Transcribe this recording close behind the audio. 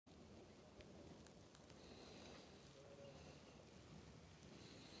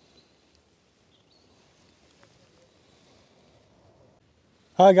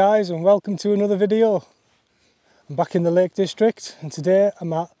Hi guys, and welcome to another video. I'm back in the Lake District and today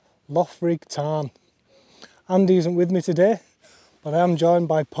I'm at Loughrigg Tarn. Andy isn't with me today, but I am joined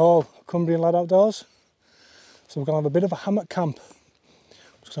by Paul, a Cumbrian lad outdoors. So we're going to have a bit of a hammock camp.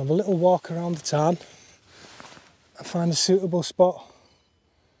 Just going to have a little walk around the tarn and find a suitable spot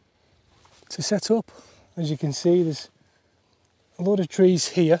to set up. As you can see, there's a load of trees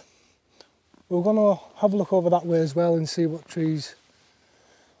here. We're going to have a look over that way as well and see what trees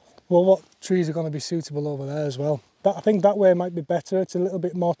are going to be suitable over there as well. I think that way might be better. It's a little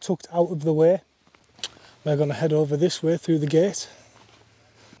bit more tucked out of the way. We're going to head over this way through the gate.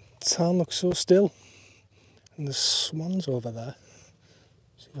 The tarn looks so still. And there's swans over there.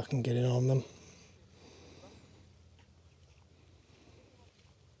 See if I can get in on them.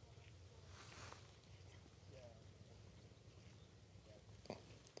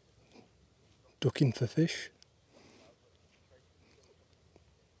 Ducking for fish.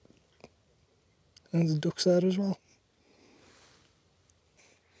 And the ducks there as well.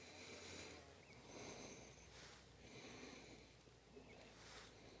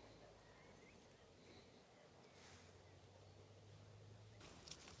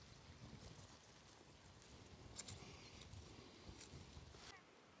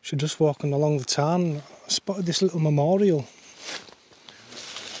 So just walking along the tarn, I spotted this little memorial.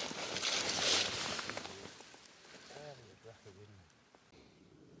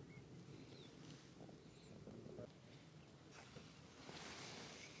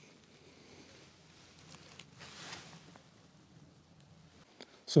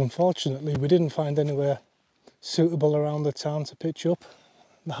 So unfortunately we didn't find anywhere suitable around the tarn to pitch up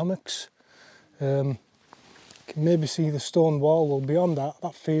the hammocks. You can maybe see the stone wall. Well, beyond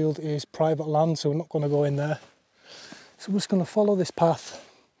that field is private land, so we're not going to go in there. So we're just going to follow this path,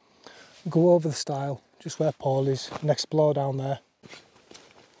 go over the stile, just where Paul is, and explore down there.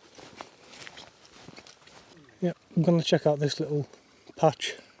 Yeah, I'm going to check out this little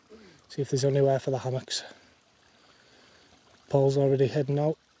patch, see if there's anywhere for the hammocks. Paul's already heading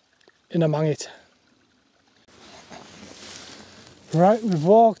out in among it. Right, we've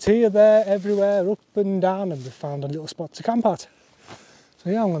walked here, there, everywhere, up and down, and we've found a little spot to camp at.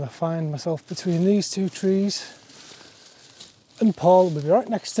 So yeah, I'm going to find myself between these two trees, and Paul will be right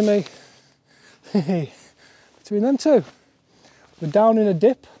next to me. Between them two. We're down in a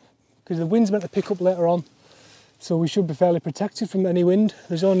dip, because the wind's meant to pick up later on, so we should be fairly protected from any wind.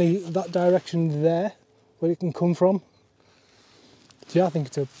 There's only that direction there, where it can come from. So yeah, I think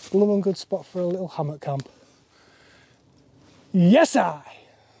it's a blooming good spot for a little hammock camp. Yes, I!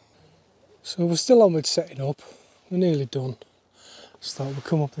 So we're still on with setting up. We're nearly done. Just thought we'd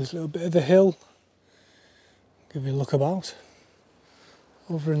come up this little bit of the hill, give you a look about.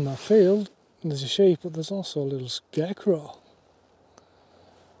 Over in that field, there's a sheep, but there's also a little scarecrow.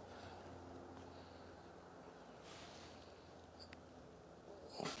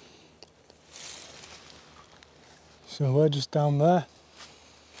 So we're just down there.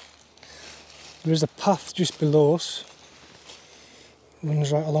 There is a path just below us.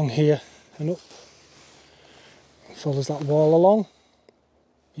 Runs right along here and up. Follows that wall along.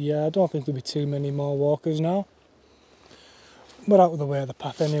 Yeah, I don't think there'll be too many more walkers now. We're out of the way of the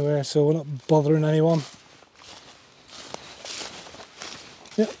path anyway, so we're not bothering anyone.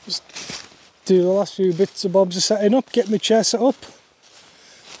 Yeah, just do the last few bits of bobs of setting up, get my chair set up.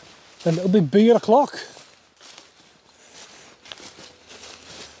 Then it'll be beer o'clock.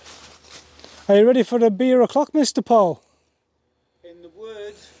 Are you ready for a beer o'clock, Mr. Paul? In the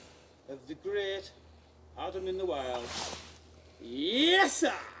words of the great Adam in the Wild, yes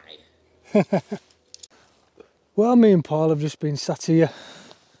I! Well, me and Paul have just been sat here.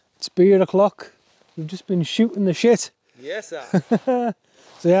 It's beer o'clock. We've just been shooting the shit. Yes I!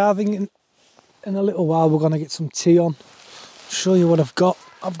 So yeah, I think in a little while we're going to get some tea on. I'll show you what I've got.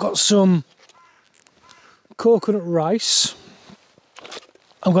 I've got some coconut rice.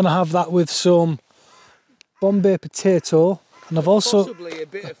 I'm going to have that with some Bombay potato, and I've also possibly a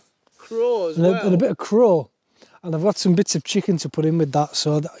bit of crow as well. And a bit of crow, and I've got some bits of chicken to put in with that,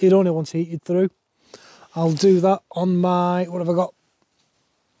 so that it only wants heated through. I'll do that on my, what have I got?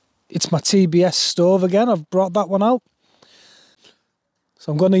 It's my TBS stove again. I've brought that one out,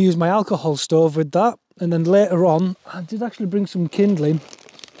 so I'm going to use my alcohol stove with that, and then later on I did actually bring some kindling,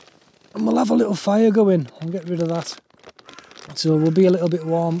 and we'll have a little fire going. I'll get rid of that. So we'll be a little bit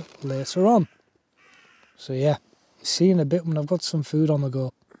warm later on. So yeah, see you in a bit when I've got some food on the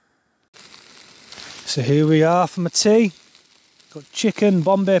go. So here we are for my tea. Got chicken,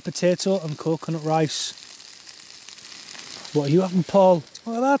 Bombay potato and coconut rice. What are you having, Paul?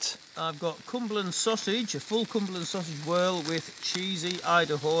 Look at that. I've got Cumberland sausage, a full Cumberland sausage whirl with cheesy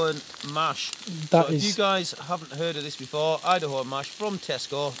Idahoan mash. So if you guys haven't heard of this before, Idahoan mash from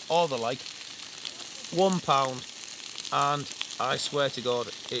Tesco or the like, £1, and I swear to God,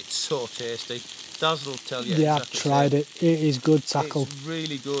 it's so tasty. Daz will tell you. Yeah, exactly I've tried it. It is good tackle. It's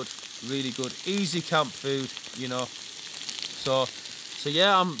really good, really good. Easy camp food, you know. So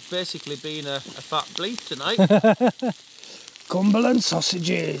yeah, I'm basically being a fat bleep tonight. Cumberland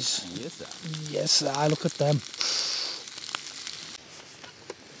sausages. Yes, sir. Yes, sir. Look at them.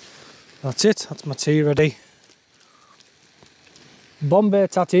 That's it. That's my tea ready. Bombay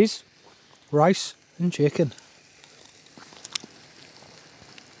tatties, rice and chicken.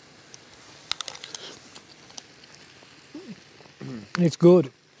 It's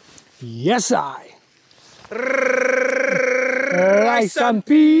good. Yes, I. Rice and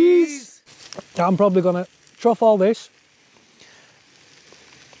peas. I'm probably gonna trough all this,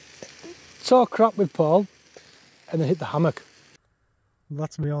 talk crap with Paul, and then hit the hammock.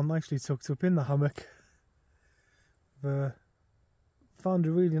 That's me all nicely tucked up in the hammock. Found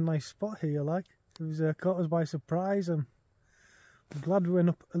a really nice spot here, like. It was caught us by surprise, and I'm glad we went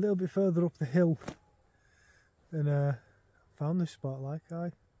up a little bit further up the hill and found this spot. Like,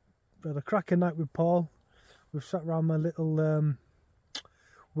 I had a cracking night with Paul. We've sat around my little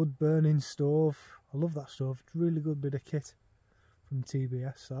wood burning stove. I love that stove. It's a really good bit of kit from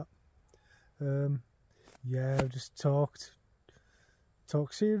TBS, that. Yeah, I've just talk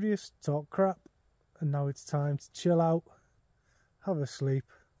serious, talk crap, and now it's time to chill out, have a sleep,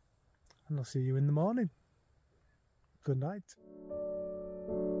 and I'll see you in the morning. Good night.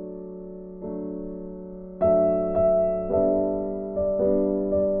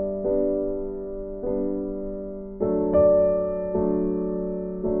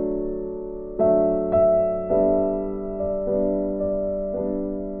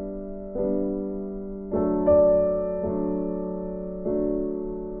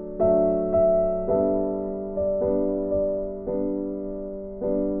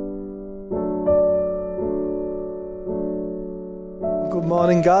 Good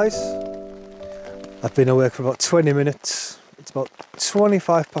morning, guys. I've been awake for about 20 minutes. It's about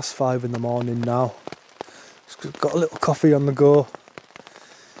 5:25 in the morning now. Just got a little coffee on the go.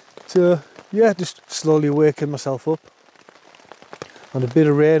 So yeah, just slowly waking myself up. Had a bit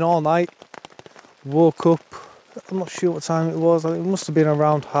of rain all night. Woke up, I'm not sure what time it was. It must have been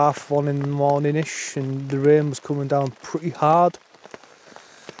around 1:30 in the morning-ish, and the rain was coming down pretty hard.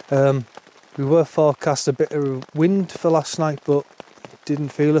 We were forecast a bit of wind for last night, but didn't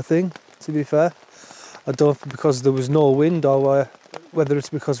feel a thing, to be fair. I don't know because there was no wind or whether it's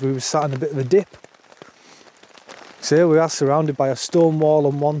because we were sat in a bit of a dip. So we are surrounded by a stone wall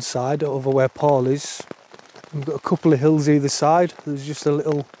on one side over where Paul is. We've got a couple of hills either side. There's just a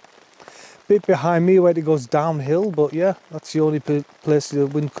little bit behind me where it goes downhill, but yeah, that's the only place the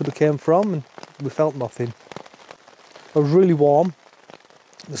wind could have came from, and we felt nothing. It was really warm.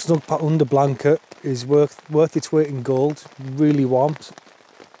 The snug pack under blanket is worth its weight in gold. Really warm.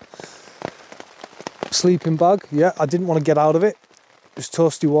 Sleeping bag, yeah, I didn't want to get out of it. Just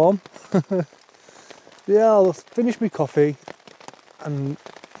toasty warm. Yeah, I'll finish my coffee and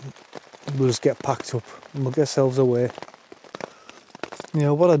we'll just get packed up and we'll get ourselves away. You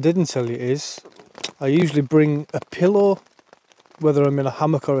know, what I didn't tell you is I usually bring a pillow, whether I'm in a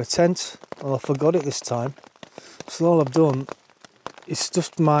hammock or a tent, and I forgot it this time. So all I've done is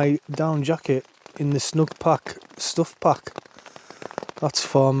stuffed my down jacket in the snug pack stuff pack. That's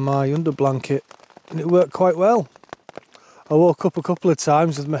for my under blanket, and it worked quite well. I woke up a couple of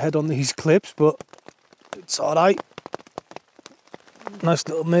times with my head on these clips, but it's alright. Nice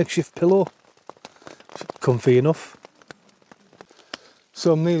little makeshift pillow. Comfy enough.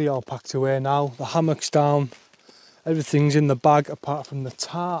 So I'm nearly all packed away now. The hammock's down. Everything's in the bag apart from the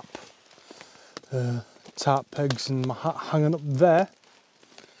tarp. Tarp pegs and my hat hanging up there.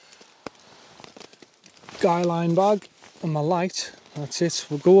 Guy line bag and my light. That's it.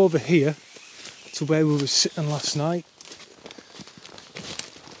 We'll go over here to where we were sitting last night.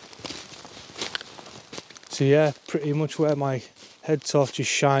 So yeah, pretty much where my head torch is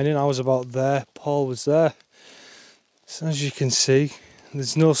shining. I was about there. Paul was there. So as you can see,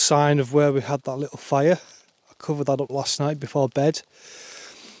 there's no sign of where we had that little fire. I covered that up last night before bed.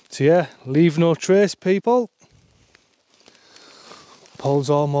 So yeah, leave no trace, people. Paul's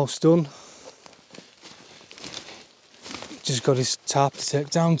almost done. Just got his tarp to take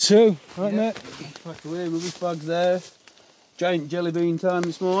down too, right, mate? Packed away, rubbish bags there. Giant jelly bean time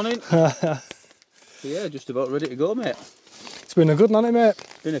this morning. So yeah, just about ready to go, mate. It's been a good night, mate.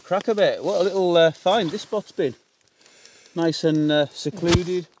 Been a cracker, mate. What a little find this spot's been. Nice and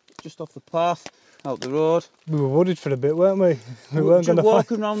secluded, just off the path, out the road. We were worried for a bit, weren't we? We weren't going to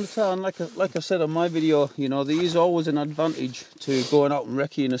walking around the tarn, like I said on my video, you know, there is always an advantage to going out and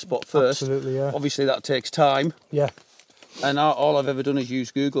recceing a spot first. Absolutely, yeah. Obviously that takes time. Yeah. And all I've ever done is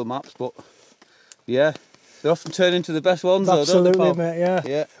use Google Maps, but yeah, they often turn into the best ones. Absolutely, though, don't mate, yeah.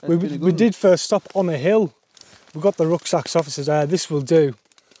 Yeah. We did first stop on a hill. We got the rucksacks off and said, this will do.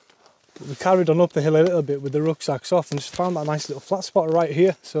 But we carried on up the hill a little bit with the rucksacks off and just found that nice little flat spot right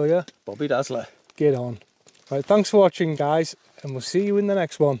here. So yeah. Bobby Dazzler. Get on. Right, thanks for watching, guys, and we'll see you in the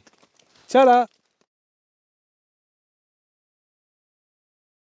next one. Ta-da!